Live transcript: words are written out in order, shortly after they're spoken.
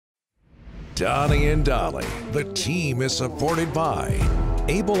Donnie and Dolly. The team is supported by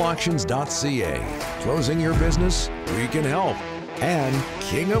ableauctions.ca. Closing your business? We can help. And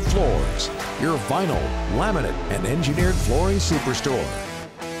King of Floors, your vinyl, laminate, and engineered flooring superstore.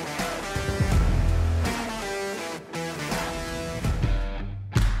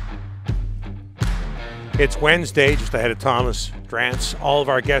 It's Wednesday, just ahead of Thomas Drance. All of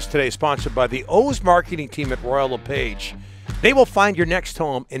our guests today sponsored by the O's marketing team at Royal LePage. They will find your next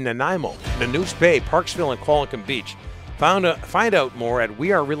home in Nanaimo, Nanoose Bay, Parksville, and Qualicum Beach. Find out more at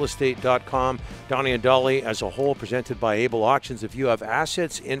wearerealestate.com. Donnie and Dolly as a whole, presented by Able Auctions. If you have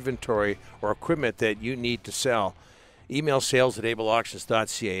assets, inventory, or equipment that you need to sell, email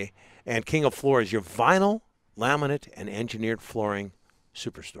sales@ableauctions.ca. And King of Floors, your vinyl, laminate, and engineered flooring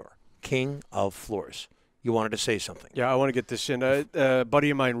superstore. King of Floors. You wanted to say something. Yeah, I want to get this in. A buddy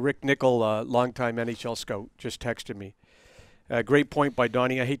of mine, Rick Nickel, longtime NHL scout, just texted me. Great point by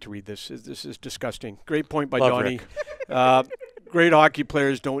Donnie. I hate to read this. This is disgusting. Great point by Love Donnie. Great hockey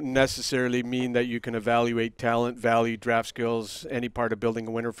players don't necessarily mean that you can evaluate talent, value, draft skills, any part of building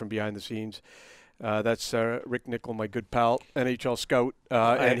a winner from behind the scenes. That's Rick Nickel, my good pal, NHL scout,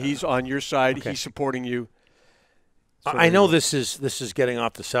 and he's on your side. Okay. He's supporting you. So I know this is getting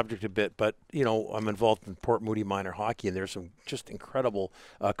off the subject a bit, but you know I'm involved in Port Moody minor hockey, and there's some just incredible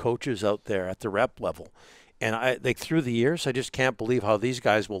coaches out there at the rep level. And through the years, I just can't believe how these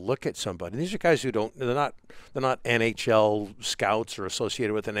guys will look at somebody. These are guys who they're not NHL scouts or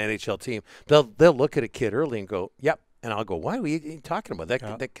associated with an NHL team. They'll look at a kid early and go, "Yep," and I'll go, "Why are we talking about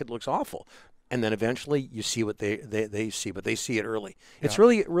that? That kid looks awful." And then eventually you see what they see, but they see it early. Yeah. It's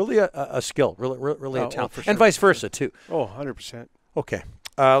really a skill, really a talent, sure. And vice versa too. Oh, 100%. Okay.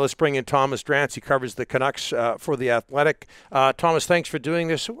 Let's bring in Thomas Drance. He covers the Canucks for The Athletic. Thomas, thanks for doing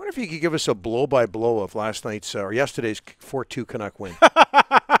this. I wonder if you could give us a blow-by-blow of last night's or yesterday's 4-2 Canuck win.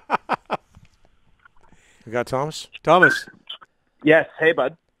 You got Thomas? Thomas. Yes. Hey,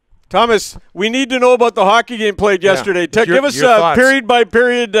 bud. Thomas, we need to know about the hockey game played yesterday. Give us a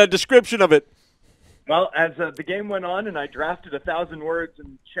period-by-period description of it. Well, as the game went on and I drafted 1,000 words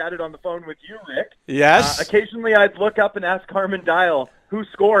and chatted on the phone with you, Rick. Yes. Occasionally I'd look up and ask Carmen Dial, who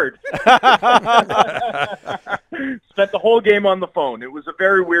scored? Spent the whole game on the phone. It was a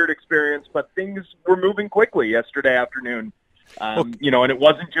very weird experience, but things were moving quickly yesterday afternoon. You know, and it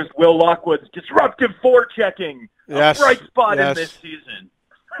wasn't just Will Lockwood's disruptive forechecking, a bright spot in this season.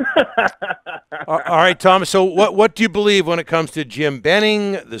 All right, Thomas. So what do you believe when it comes to Jim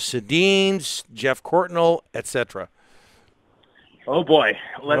Benning, the Sedins, Jeff Courtnall, etc.? Oh boy,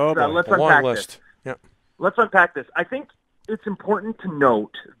 let's unpack this. Yeah. Let's unpack this. I think it's important to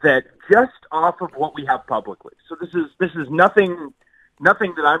note that just off of what we have publicly. So this is nothing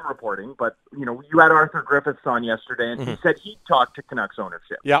that I'm reporting, but you know, you had Arthur Griffiths on yesterday, and he said he talked to Canucks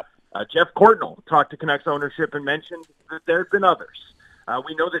ownership. Yep. Jeff Courtnall talked to Canucks ownership and mentioned that there have been others.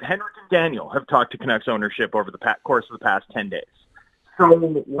 We know that Henrik and Daniel have talked to Canucks ownership over the course of the past 10 days. So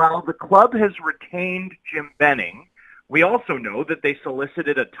while the club has retained Jim Benning, we also know that they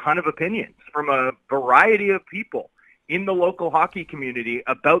solicited a ton of opinions from a variety of people in the local hockey community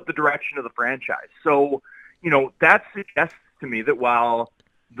about the direction of the franchise. So, you know, that suggests to me that while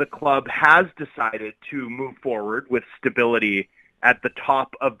the club has decided to move forward with stability at the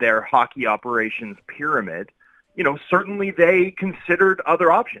top of their hockey operations pyramid, you know, certainly they considered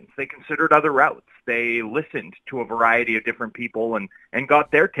other options. They considered other routes. They listened to a variety of different people and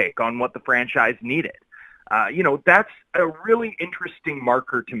got their take on what the franchise needed. You know, that's a really interesting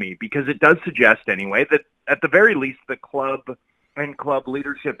marker to me because it does suggest anyway that at the very least the club and club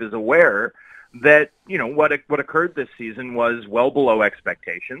leadership is aware that, you know, what occurred this season was well below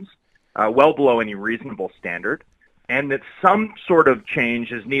expectations, well below any reasonable standard, and that some sort of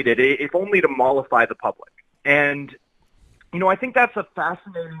change is needed, if only to mollify the public. And, you know, I think that's a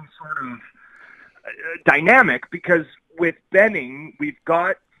fascinating sort of dynamic because with Benning, we've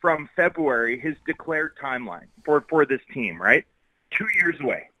got from February his declared timeline for this team, right? 2 years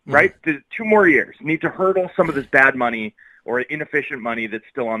away, right? 2 more years. Need to hurdle some of this bad money or inefficient money that's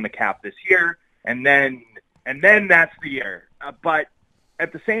still on the cap this year, and then that's the year. But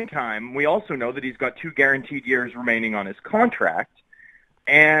at the same time, we also know that he's got 2 guaranteed years remaining on his contract,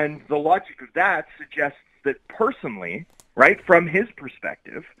 and the logic of that suggests that personally, right, from his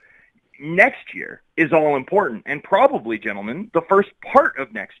perspective, next year is all important, and probably, gentlemen, the first part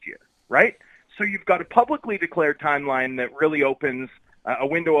of next year, right? So you've got a publicly declared timeline that really opens, a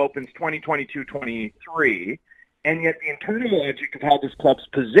window opens 2022-23, and yet the internal logic of how this club's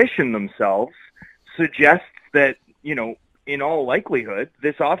positioned themselves suggests that, you know, in all likelihood,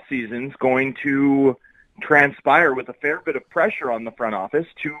 this offseason's going to transpire with a fair bit of pressure on the front office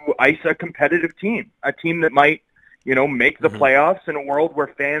to ice a competitive team, a team that might, make the playoffs in a world where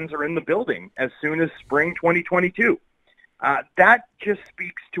fans are in the building as soon as spring 2022. That just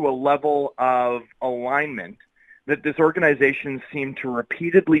speaks to a level of alignment that this organization seemed to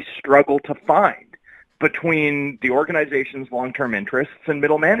repeatedly struggle to find between the organization's long-term interests and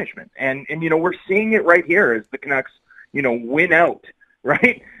middle management. And we're seeing it right here as the Canucks, win out,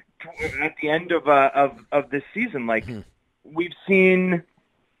 right? At the end of this season. Like, we've seen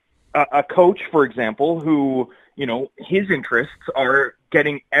a coach, for example, who, his interests are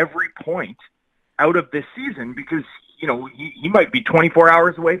getting every point out of this season because, he might be 24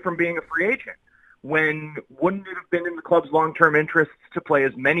 hours away from being a free agent. When wouldn't it have been in the club's long-term interests to play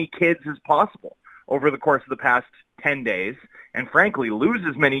as many kids as possible over the course of the past 10 days and, frankly, lose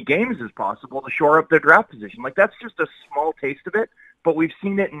as many games as possible to shore up their draft position? Like, that's just a small taste of it, but we've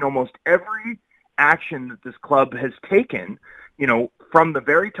seen it in almost every action that this club has taken, from the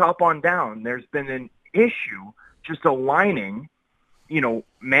very top on down. There's been an issue just aligning,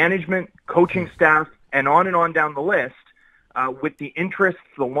 management, coaching staff, and on down the list, with the interests,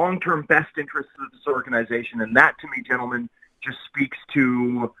 the long-term best interests of this organization. And that, to me, gentlemen, just speaks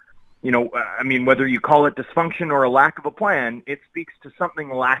to, whether you call it dysfunction or a lack of a plan, it speaks to something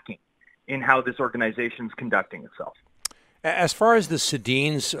lacking in how this organization's conducting itself. As far as the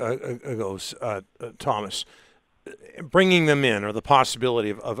Sedins goes, Thomas, bringing them in, or the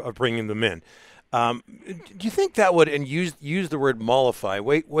possibility of bringing them in, do you think that would, and use the word mollify,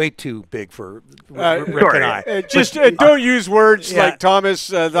 way too big for Rick and I. Don't use words like Thomas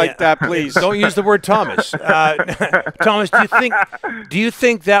that, please. Don't use the word Thomas. Thomas, do you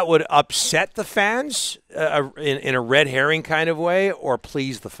think that would upset the fans in a red herring kind of way, or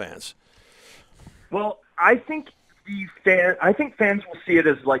please the fans? Well, I think fans will see it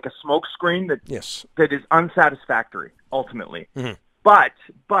as like a smokescreen that is unsatisfactory ultimately. Mm-hmm. But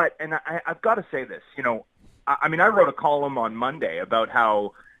and I've got to say this, I wrote a column on Monday about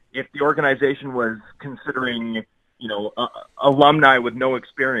how if the organization was considering, alumni with no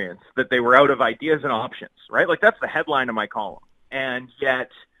experience, that they were out of ideas and options, right? Like, that's the headline of my column. And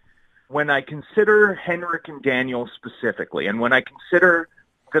yet, when I consider Henrik and Daniel specifically, and when I consider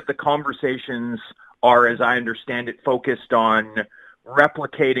that the conversations are, as I understand it, focused on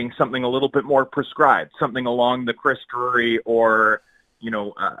replicating something a little bit more prescribed, something along the Chris Drury or,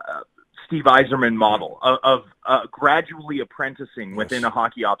 Steve Yzerman model of gradually apprenticing within a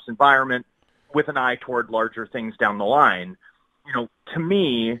hockey ops environment with an eye toward larger things down the line. To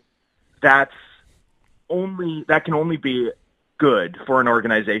me, that can only be good for an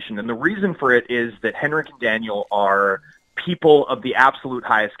organization. And the reason for it is that Henrik and Daniel are people of the absolute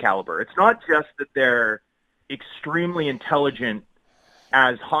highest caliber. It's not just that they're extremely intelligent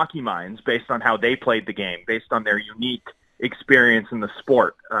as hockey minds based on how they played the game, based on their unique experience in the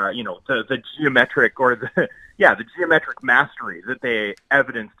sport, the geometric mastery that they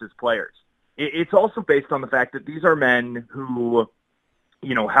evidenced as players. It's also based on the fact that these are men who,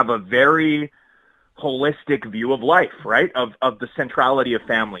 have a very holistic view of life, right? Of the centrality of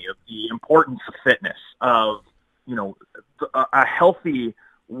family, of the importance of fitness, of, a healthy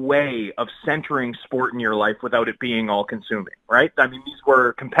way of centering sport in your life without it being all consuming, right? These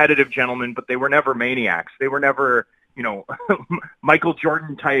were competitive gentlemen, but they were never maniacs. They were never, Michael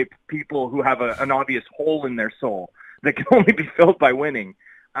Jordan type people who have an obvious hole in their soul that can only be filled by winning.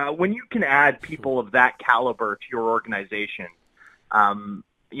 When you can add people of that caliber to your organization,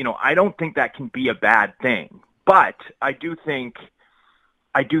 I don't think that can be a bad thing. But I do think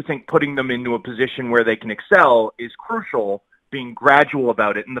putting them into a position where they can excel is crucial, being gradual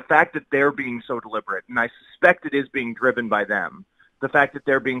about it. And the fact that they're being so deliberate, and I suspect it is being driven by them, the fact that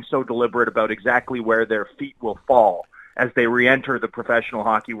they're being so deliberate about exactly where their feet will fall as they re-enter the professional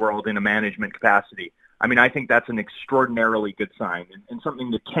hockey world in a management capacity. I think that's an extraordinarily good sign and something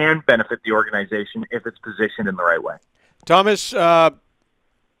that can benefit the organization if it's positioned in the right way. Thomas,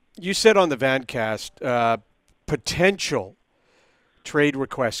 you said on the Vancast, potential trade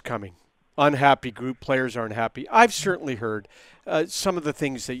requests coming. Unhappy group, players aren't happy. I've certainly heard some of the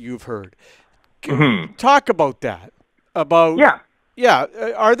things that you've heard. Talk about that.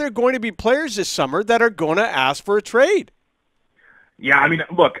 Are there going to be players this summer that are going to ask for a trade? Yeah,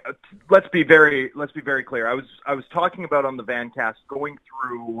 look, let's be very clear. I was talking about on the Vancast going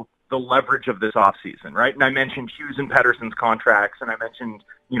through the leverage of this offseason, right? And I mentioned Hughes and Pettersson's contracts, and I mentioned,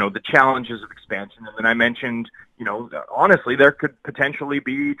 the challenges of expansion, and then I mentioned, honestly, there could potentially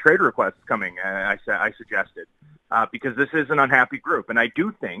be trade requests coming, I suggested, because this is an unhappy group. And I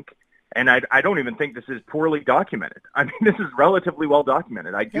do think, and I don't even think this is poorly documented. This is relatively well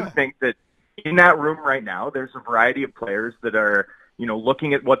documented. I do think that, in that room right now, there's a variety of players that are,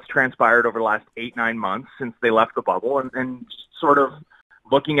 looking at what's transpired over the last 8-9 months since they left the bubble and sort of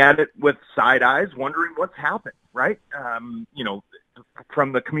looking at it with side eyes, wondering what's happened, right?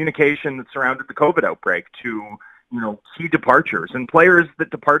 From the communication that surrounded the COVID outbreak to, key departures and players that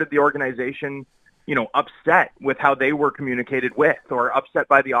departed the organization, upset with how they were communicated with or upset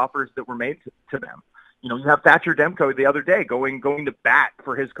by the offers that were made to them. You have Thatcher Demko the other day going to bat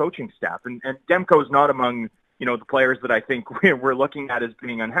for his coaching staff. And Demko is not among, the players that I think we're looking at as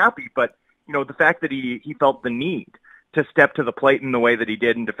being unhappy. But, the fact that he felt the need to step to the plate in the way that he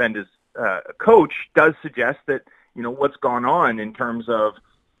did and defend his coach does suggest that, what's gone on in terms of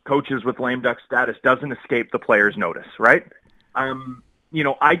coaches with lame duck status doesn't escape the players' notice, right?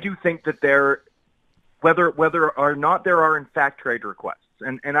 I do think that whether or not there are in fact trade requests,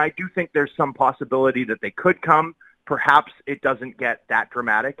 and I do think there's some possibility that they could come. Perhaps it doesn't get that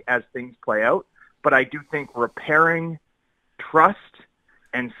dramatic as things play out, but I do think repairing trust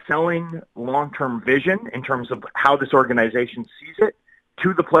and selling long-term vision in terms of how this organization sees it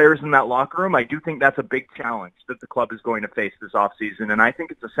to the players in that locker room, I do think that's a big challenge that the club is going to face this offseason, and I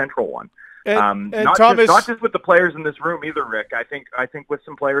think it's a central one. And not Thomas, not just with the players in this room either, Rick. I think with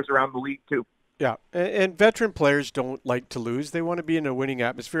some players around the league too. Yeah, and veteran players don't like to lose. They want to be in a winning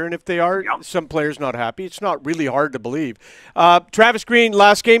atmosphere, and if they are, some players not happy, it's not really hard to believe. Travis Green,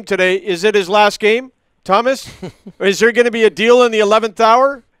 last game today. Is it his last game, Thomas? Is there going to be a deal in the 11th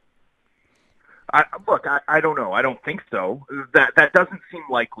hour? I don't know. I don't think so. That doesn't seem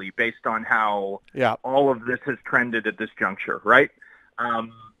likely based on how all of this has trended at this juncture, right?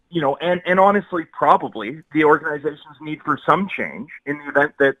 And honestly, probably the organization's need for some change in the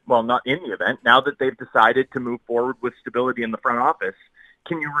event that, well, not in the event, now that they've decided to move forward with stability in the front office,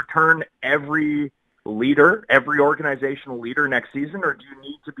 can you return every leader, every organizational leader next season, or do you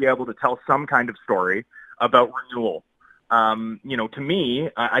need to be able to tell some kind of story about renewal? To me,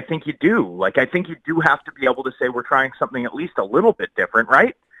 I think you do. I think you do have to be able to say we're trying something at least a little bit different,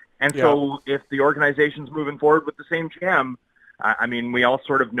 right? And so if the organization's moving forward with the same GM, we all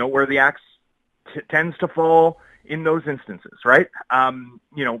sort of know where the axe tends to fall in those instances, right?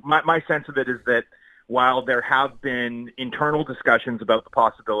 My sense of it is that while there have been internal discussions about the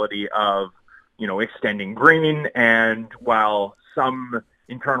possibility of, extending Green, and while some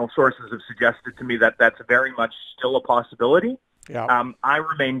internal sources have suggested to me that that's very much still a possibility, I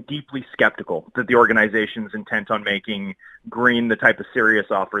remain deeply skeptical that the organization's intent on making Green the type of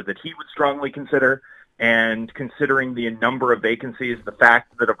serious offer that he would strongly consider. And considering the number of vacancies, the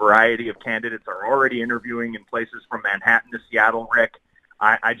fact that a variety of candidates are already interviewing in places from Manhattan to Seattle, Rick,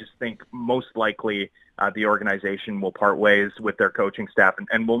 I just think most likely the organization will part ways with their coaching staff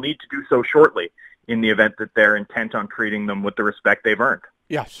and will need to do so shortly in the event that they're intent on treating them with the respect they've earned.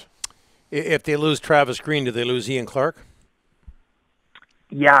 Yes. If they lose Travis Green, do they lose Ian Clark?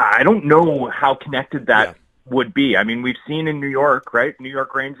 Yeah, I don't know how connected that would be. We've seen in New York, right? New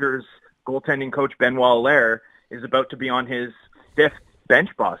York Rangers goaltending coach Benoit Allaire is about to be on his 5th bench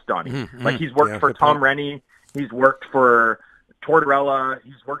boss, Donnie. Mm-hmm. He's worked for Tom Rennie, he's worked for Tortorella,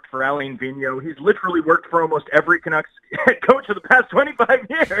 he's worked for Alain Vigneault, he's literally worked for almost every Canucks head coach of the past 25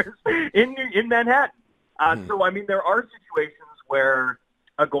 years in Manhattan. So, there are situations where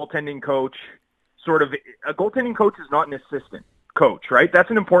a goaltending coach is not an assistant coach, right? That's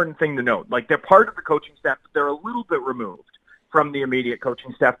an important thing to note. They're part of the coaching staff, but they're a little bit removed from the immediate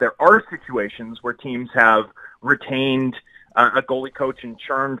coaching staff. There are situations where teams have retained a goalie coach and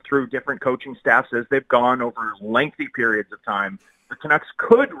churned through different coaching staffs as they've gone over lengthy periods of time. The Canucks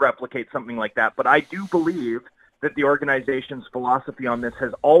could replicate something like that, but I do believe that the organization's philosophy on this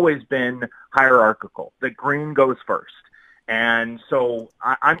has always been hierarchical, that Green goes first. And so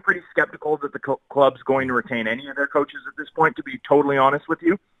I'm pretty skeptical that the club's going to retain any of their coaches at this point, to be totally honest with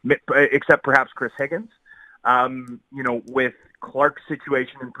you, except perhaps Chris Higgins. With Clark's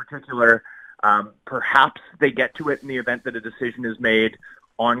situation in particular, perhaps they get to it in the event that a decision is made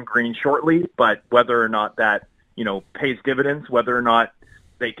on Green shortly, but whether or not that, pays dividends, whether or not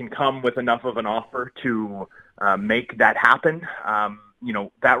they can come with enough of an offer to make that happen,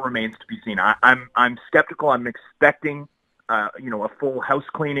 that remains to be seen. I'm skeptical. I'm expecting, a full house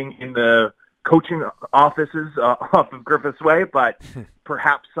cleaning in the coaching offices off of Griffith's Way, but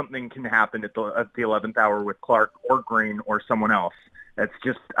perhaps something can happen at the 11th hour with Clark or Green or someone else. That's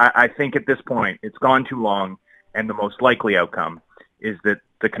just, I think at this point, it's gone too long, and the most likely outcome is that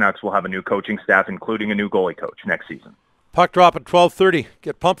the Canucks will have a new coaching staff, including a new goalie coach next season. Puck drop at 12:30.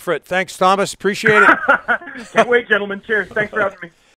 Get pumped for it. Thanks, Thomas. Appreciate it. Can't wait, gentlemen. Cheers. Thanks for having me.